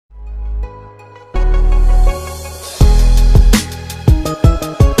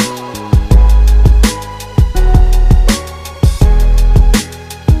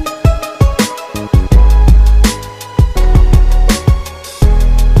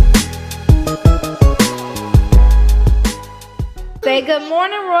Say good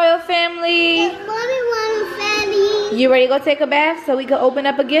morning, royal family. Good morning, royal family. You ready to go take a bath so we can open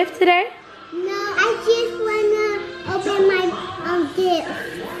up a gift today? No, I just wanna open my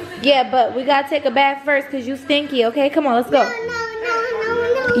gift. Yeah, but we gotta take a bath first because you stinky, okay? Come on, let's go. No.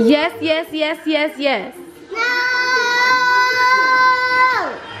 Yes. No.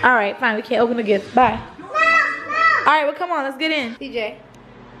 All right, fine. We can't open the gift. Bye. No. All right, well, come on. Let's get in. CJ.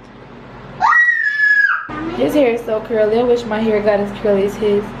 His hair is so curly. I wish my hair got as curly as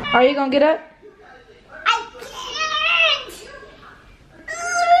his. Are you gonna get up? I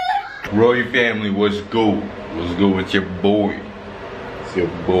can't. Royal family, what's good? What's good with your boy? It's your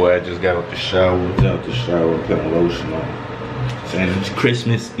boy. I just got out the shower. Putting lotion on. And it's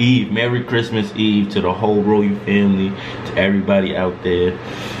Christmas Eve. Merry Christmas Eve to the whole Royal family, to everybody out there.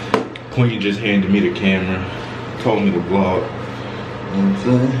 Queen just handed me the camera, told me to vlog. You know what I'm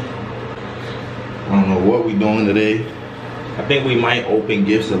saying? I don't know what we doing today. I think we might open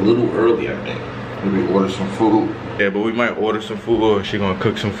gifts a little early, I think. Maybe order some food. Yeah, but we might order some food, or she gonna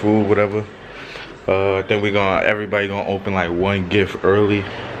cook some food, whatever. I think everybody gonna open like one gift early.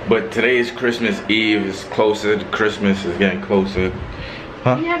 But today is Christmas Eve. It's closer. Christmas is getting closer.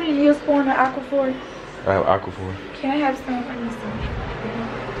 Huh? Do you have any Neosporin or Aquaphor? I have Aquaphor. Can I have some? I need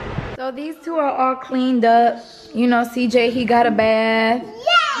some. So these two are all cleaned up. You know, CJ, he got a bath.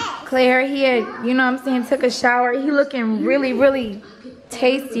 Yes. Claire, he had, you know what I'm saying, took a shower. He looking really, really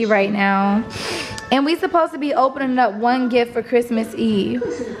tasty right now. And we supposed to be opening up one gift for Christmas Eve.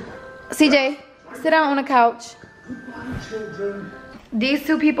 CJ, sit down on the couch. These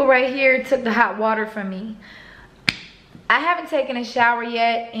two people right here took the hot water from me. I haven't taken a shower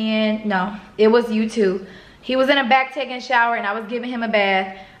yet, and no, it was you two. He was in the back taking a shower, and I was giving him a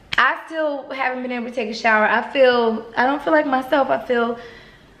bath. I still haven't been able to take a shower. I don't feel like myself. I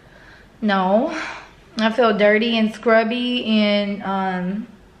feel dirty and scrubby, and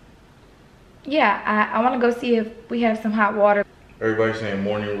yeah, I want to go see if we have some hot water. Everybody saying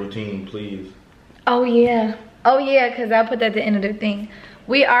morning routine, please. Oh yeah, because I put that at the end of the thing.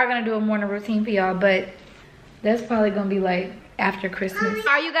 We are gonna do a morning routine for y'all, but that's probably gonna be like after Christmas.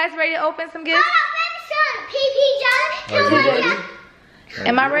 Are you guys ready to open some gifts?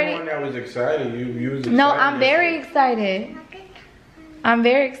 Am I ready? You're the one that was excited. You was excited. No, I'm very excited. I'm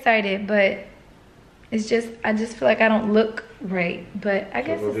very excited, but it's just, I just feel like I don't look right. But I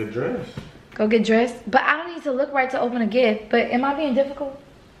guess go get dressed. Go get dressed. But I don't need to look right to open a gift. But am I being difficult?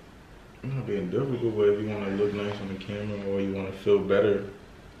 I'm not being difficult, but if you want to look nice on the camera or you want to feel better.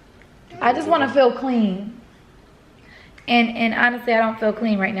 I just want to feel clean. And honestly, I don't feel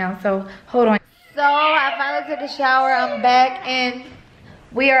clean right now. So hold on. So I finally took a shower. I'm back, and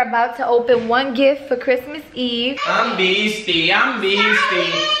we are about to open one gift for Christmas Eve. I'm beastie.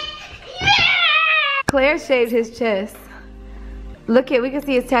 Claire shaved his chest. Look we can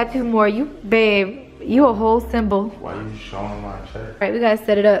see his tattoo more. Babe, you a whole symbol. Why are you showing my chest? All right, we gotta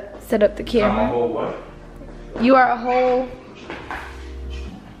set it up. Set up the camera. I'm a whole what? You are a whole.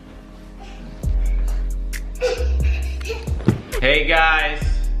 Hey guys,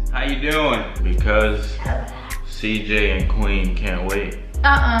 how you doing? Because CJ and Queen can't wait.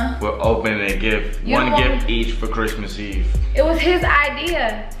 We're opening a gift. One gift each for Christmas Eve. It was his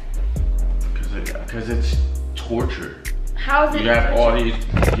idea. Because it's torture. How is it? You have all these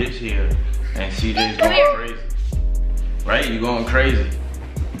gifts here, and CJ's going crazy. Right? You going crazy.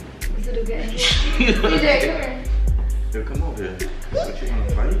 Is it okay? CJ, come here. Yo, come over here. What, you gonna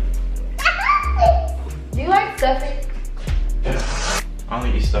fight? Do you like stuffing? Yeah. I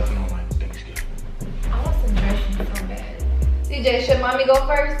only eat stuffing on like Thanksgiving. I want some dressing so bad. CJ, should mommy go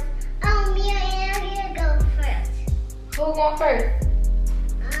first? Me and Aria go first. Who going first?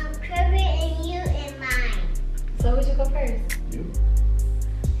 Kirby and you and mine. So who should go first? You.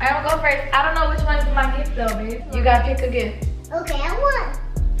 I don't go first. I don't know which one is my gift though, babe. You gotta pick a gift. Okay, I want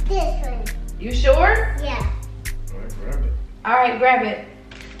this one. You sure? Yeah. Alright, grab it. Alright, grab it.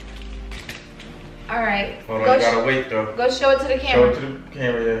 Alright. Hold on, you gotta wait though. Go show it to the camera. Show it to the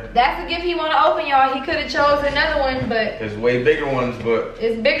camera, yeah. That's the gift he wanna open, y'all. He could've chose another one, but There's way bigger ones, but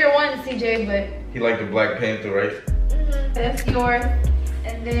it's bigger ones, CJ, but he liked the Black Panther, right? that's yours.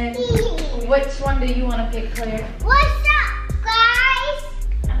 And then which one do you wanna pick, Claire? What's up, guys?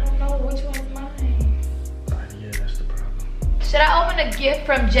 I don't know which one's mine. Yeah, that's the problem. Should I open a gift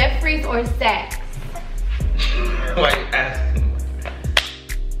from Jeffries or Saks? Why you asking?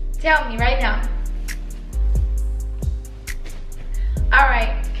 Tell me right now.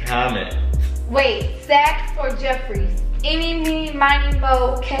 Alright. Comment. Wait, Saks or Jeffries? Any, meeny, miny,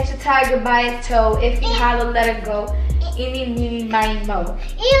 mo, catch a tiger by its toe. If he holler, let it go. Any my mo.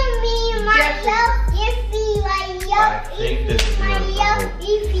 You mean myself, if he I think this is myself,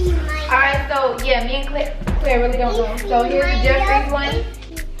 if he Alright, so yeah, me and Claire really don't know. So here's the Jeffrey's one.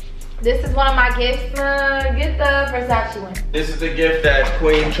 This is one of my gifts. Get the Versace one. This is the gift that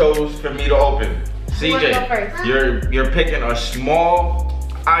Queen chose for me to open. Who wanna go CJ, first? you're picking a small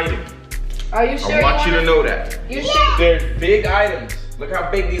item. Are you sure? I want you to know that. You sure? There's big items. Look how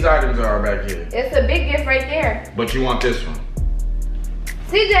big these items are back here. It's a big gift right there. But you want this one.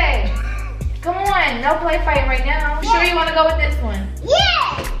 CJ, come on, no play fighting right now. You sure you want to go with this one?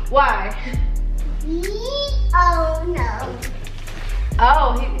 Yeah. Why? Oh no.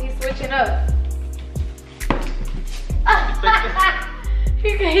 Oh, he's switching up.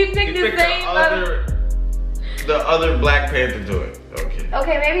 he picked the same. The other Black Panther to it. Okay.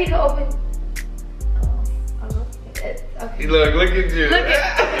 Okay, maybe he can open. Okay. Look at you. Look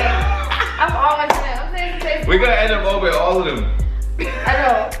at. I'm always saying. I'm saying the same. We're gonna end up opening all of them. I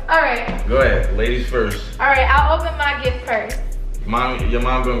know. All right. Go ahead, ladies first. All right, I'll open my gift first. Your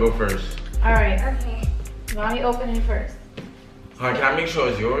mom gonna go first. All right. Okay. Mommy opening it first. All right, can I make sure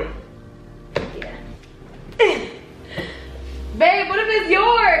it's yours? Yeah. Babe, what if it's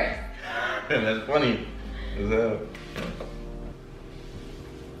yours? That's funny. As hell.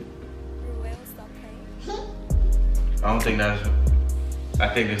 I don't think that's. I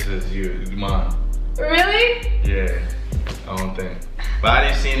think this is mine. Really? Yeah. I don't think. But I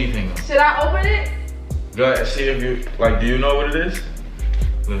didn't see anything though. Should I open it? Go ahead, see if you do you know what it is?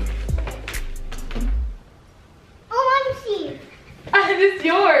 Look. Oh, let me see. It's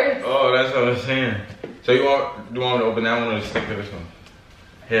yours. Oh, that's what I was saying. So you want me to open that one or stick to this one?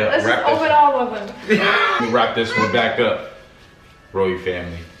 Here, Let's just wrap this. open all of them. We wrap this one back up. Roy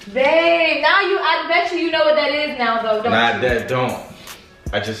family. Babe, now I bet you know what that is now though, don't Nah, you? that don't.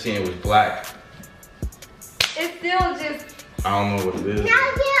 I just seen it was black. It's still just. I don't know what it is. Now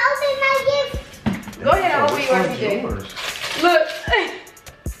I can open my gift. Go ahead and open Which yours, one's CJ. yours? Look.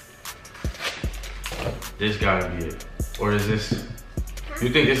 This gotta be it. Or is this? You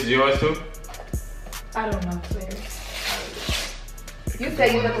think this is yours too? I don't know, Claire. You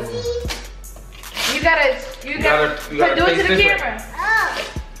say you got to. You gotta you gotta do it to face the this way. camera. Oh.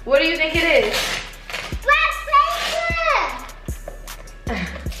 What do you think it is? Black Panther.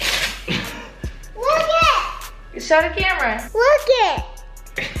 Look it. Show the camera. Look it.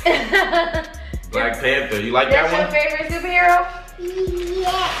 Black Panther. You like That's that your favorite superhero?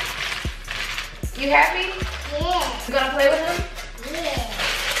 Yeah. You happy? Yeah. You gonna play with him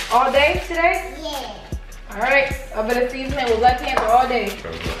Yeah. all day today? Yeah. All right. I better see you playing with Black Panther all day.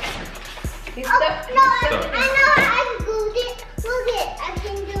 one? He's Oh, stuck. no, Stuck. I know how to do it. Look it. I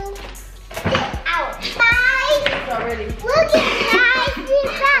can do it out. Guys, It's already. look it, guys. He's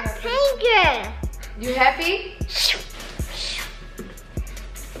Black Panther. You happy?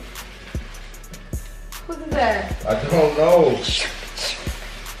 Who's that? I don't know.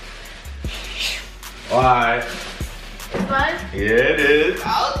 Alright. It's fun? Yeah, it is.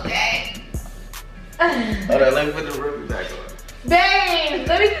 Okay. Hold on, let me put the rubber back on. Babe,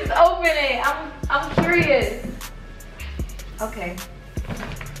 let me just open it. I'm curious. Okay.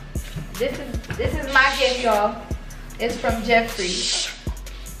 This is my gift, y'all. It's from Jeffrey.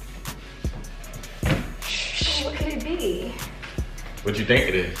 Ooh, what could it be? What you think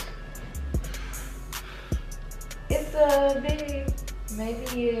it is? It's a big,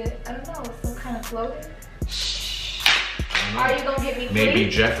 maybe I don't know, some kind of clothing. Are you gonna get me Maybe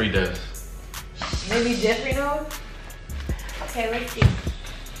please? Jeffrey does. Maybe Jeffrey knows. Okay, let's see.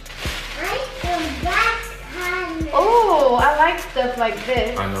 I am Black Panther. Oh, I like stuff like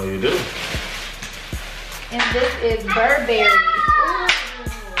this. I know you do. And this is Burberry. Ooh.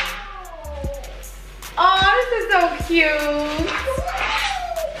 Oh, this is so cute.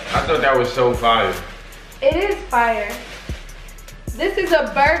 I thought that was so fire. It is fire. This is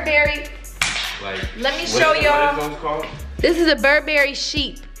a Burberry. Like, Let me show y'all. What is those called? This is a Burberry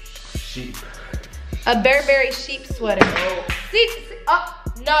sheep. Sheep. A Burberry sheep sweater. See,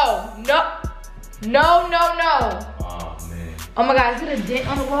 no. Oh man. Oh my God, is it a dent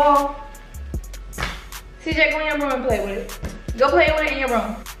on the wall? CJ, go in your room and play with it. Go play with it in your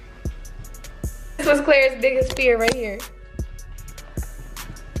room. This was Claire's biggest fear right here.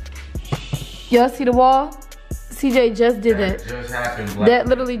 Y'all see the wall? CJ just did that. Just happened. Black. That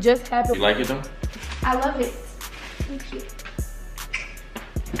literally just happened. You like it though? I love it. Thank you.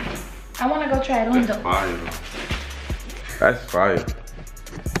 I want to go try it on That's though. fire. That's fire.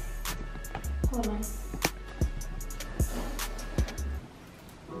 Hold on.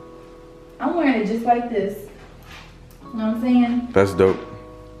 I'm wearing it just like this. You know what I'm saying? That's dope.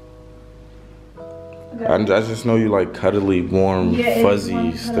 I I just know you like cuddly, warm, Yeah, it's fuzzy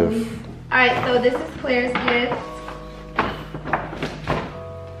warm, stuff. cuddly. Alright, so this is Claire's gift.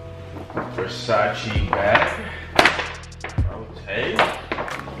 Versace bag. Okay. It's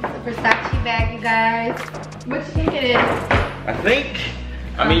a Versace bag, you guys. What you think it is? I think,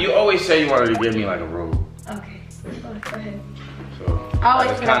 I mean, you always say you wanted to give me like a robe. Okay, go ahead. So I I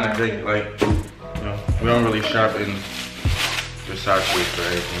just kind of think like, you know, we don't really shop in Versace for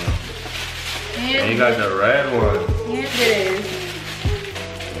everything. And you got the red one. Here it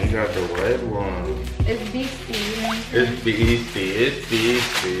is. You got the red one. It's beastie. You know? It's beastie. It's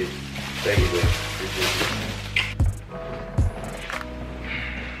beastie. Thank you, bro.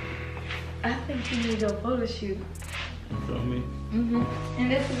 I think you need to do a photo shoot. You feel me? And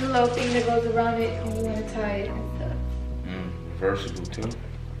this is a little thing that goes around it and you want to tie it and stuff. Reversible too.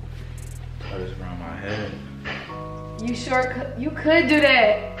 Tie this around my head. You sure could, you could do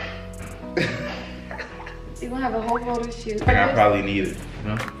that. You're gonna have a whole photo shoot. I think I probably need it.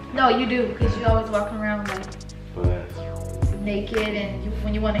 No? No, you do, because you always walking around like But naked and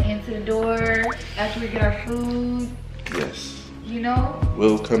when you want to enter the door after we get our food, yes. you know?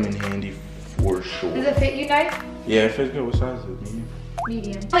 Will come in handy for sure. Does it fit you nice? Yeah, it fits good. What size is it? Medium?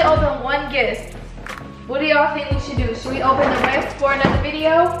 Medium. Only open one gift. What do y'all think we should do? Should we open the rest for another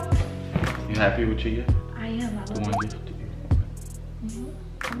video? You happy with your gift? I am. I The love one it. gift to you.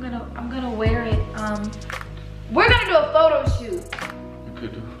 I'm gonna wear it. We're gonna do a photo shoot. You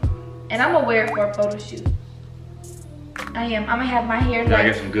could do. And I'm gonna wear it for a photo shoot. I am. I'm gonna have my hair Gotta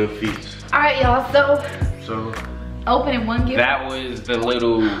like. get some good feet. Alright, y'all. So Opening one gift. that was the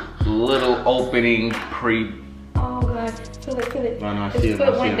little opening pre. Oh god. Feel it. No, I His see him. foot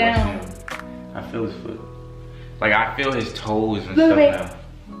I see went him. down. I see him. I feel his foot. Like I feel his toes and Look, stuff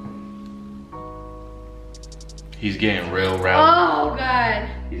now. He's getting real rowdy. Oh god.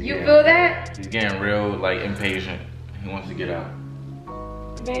 You feel that? He's getting real like impatient. He wants to get out.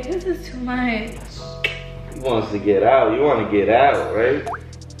 Babe, this is too much. He wants to get out. You want to get out, right?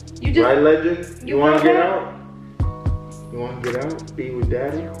 You just. Right, legend? you want to know get that? out? You want to get out? Be with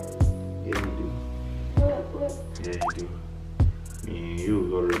daddy? Yeah, you do. Look. Yeah, you do. Me and you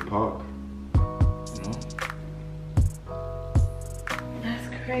go to the park. You know?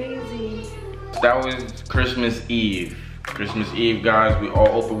 That's crazy. That was Christmas Eve. Christmas Eve, guys. We all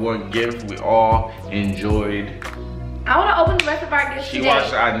opened one gift. We all enjoyed. I want to open the rest of our gifts She today.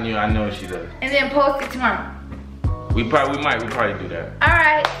 watched. I know she does. And then post it tomorrow. We probably do that. All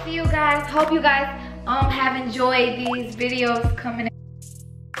right, see you guys. Hope you guys have enjoyed these videos coming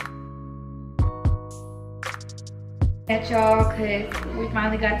at y'all, cause we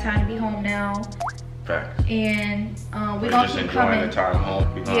finally got time to be home now. Fact. And we're We're gonna just keep enjoying coming. the time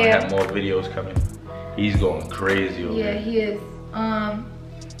home. We're gonna have more videos coming. He's going crazy over Yeah, there. he is.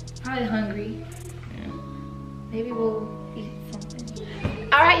 Probably hungry. Yeah. Maybe we'll eat something.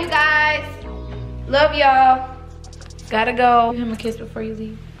 All right, you guys. Love y'all. Gotta go. Give him a kiss before you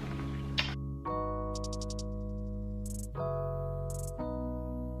leave.